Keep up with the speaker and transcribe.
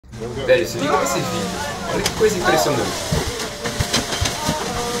Velho, se liga nesse vídeo. Olha que coisa impressionante.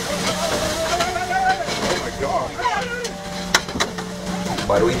 O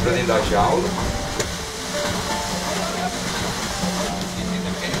tubarão entrou dentro da jaula.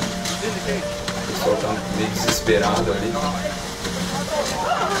 O pessoal tá meio desesperado ali.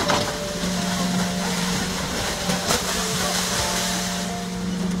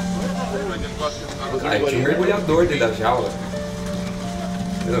 Aí tinha um mergulhador dentro da jaula.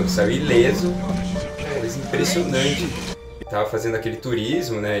 Não, saiu ileso. Coisa impressionante. Ele tava fazendo aquele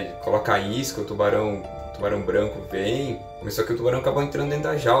turismo, né? Coloca a isca, o tubarão branco vem. Começou que o tubarão acabou entrando dentro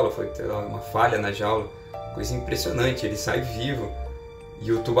da jaula. Foi uma falha na jaula. Coisa impressionante, ele sai vivo.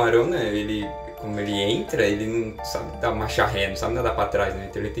 E o tubarão, né? Como ele entra, ele não sabe dar marcha ré, não sabe nadar para trás, né?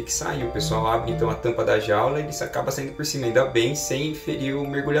 Então ele tem que sair. O pessoal abre então a tampa da jaula e ele acaba saindo por cima, ainda bem sem ferir o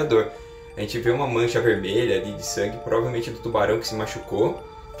mergulhador. A gente vê uma mancha vermelha ali de sangue, provavelmente do tubarão que se machucou,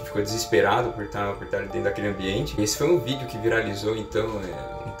 que ficou desesperado por estar dentro daquele ambiente. Esse foi um vídeo que viralizou então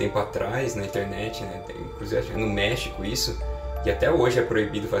um tempo atrás na internet, né? Inclusive no México isso, e até hoje é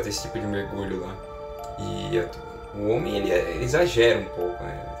proibido fazer esse tipo de mergulho lá. E o homem ele exagera um pouco,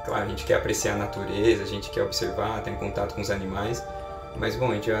 né? Claro, a gente quer apreciar a natureza, a gente quer observar, ter um contato com os animais, mas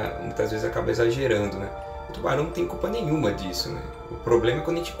bom, a gente muitas vezes acaba exagerando, né? O tubarão não tem culpa nenhuma disso, né? O problema é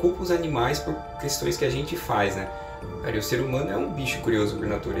quando a gente culpa os animais por questões que a gente faz, né? Cara, o ser humano é um bicho curioso por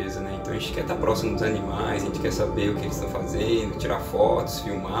natureza, né? Então a gente quer estar próximo dos animais, a gente quer saber o que eles estão fazendo, tirar fotos,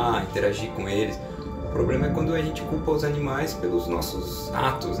 filmar, interagir com eles. O problema é quando a gente culpa os animais pelos nossos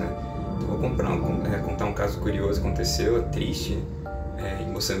atos, né? Eu vou contar um caso curioso que aconteceu, triste, em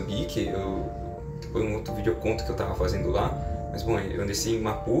Moçambique. Depois um outro vídeo eu conto que eu estava fazendo lá. Mas bom, eu desci em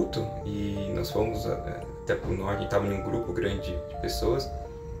Maputo e nós fomos até pro norte, a gente estava em um grupo grande de pessoas.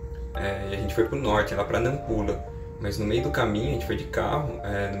 E a gente foi pro norte, lá para Nampula. Mas no meio do caminho, a gente foi de carro,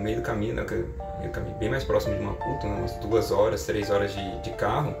 no meio do caminho, né, caminho bem mais próximo de Maputo, né, umas 2 horas, 3 horas de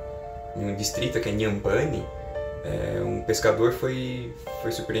carro, em um distrito que é Inhambane. Um pescador foi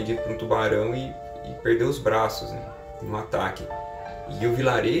surpreendido por um tubarão e perdeu os braços, né, no ataque. E o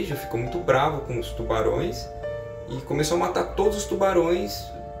vilarejo ficou muito bravo com os tubarões e começou a matar todos os tubarões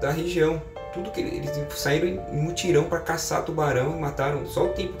da região. Tudo que eles saíram em mutirão para caçar tubarão e mataram. Só o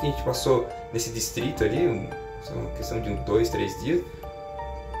tempo que a gente passou nesse distrito ali, uma questão de 2, 3 dias,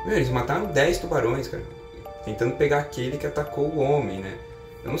 eles mataram 10 tubarões, cara, tentando pegar aquele que atacou o homem, né?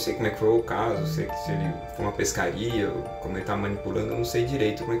 Eu não sei como é que foi o caso, se ele foi uma pescaria, ou como ele estava manipulando, eu não sei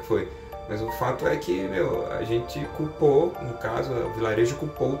direito como é que foi. Mas o fato é que, a gente culpou, no caso, o vilarejo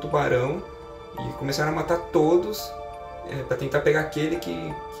culpou o tubarão e começaram a matar todos para tentar pegar aquele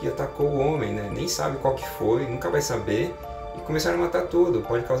que atacou o homem, né? Nem sabe qual que foi, nunca vai saber. E começaram a matar tudo,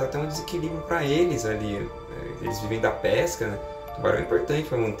 pode causar até um desequilíbrio para eles ali. Eles vivem da pesca, né? O tubarão é importante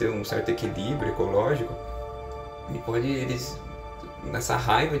para manter um certo equilíbrio ecológico. E eles, nessa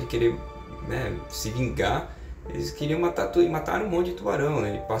raiva de querer, né, se vingar, eles queriam matar tudo, e mataram um monte de tubarão,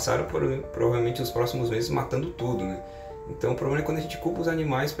 né? E passaram provavelmente os próximos meses matando tudo, né? Então o problema é quando a gente culpa os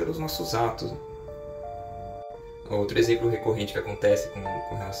animais pelos nossos atos. Outro exemplo recorrente que acontece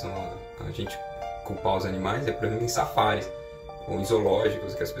com relação a gente culpar os animais é, por exemplo, em safaris ou em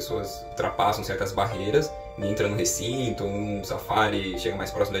zoológicos, que as pessoas ultrapassam certas barreiras e entram no recinto, ou um safari chega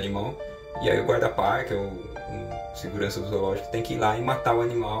mais próximo do animal, e aí o guarda-parque ou o segurança do zoológico tem que ir lá e matar o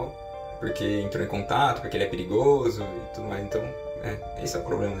animal porque entrou em contato, porque ele é perigoso e tudo mais. Então, esse é o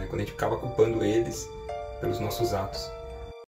problema, né? Quando a gente acaba culpando eles pelos nossos atos.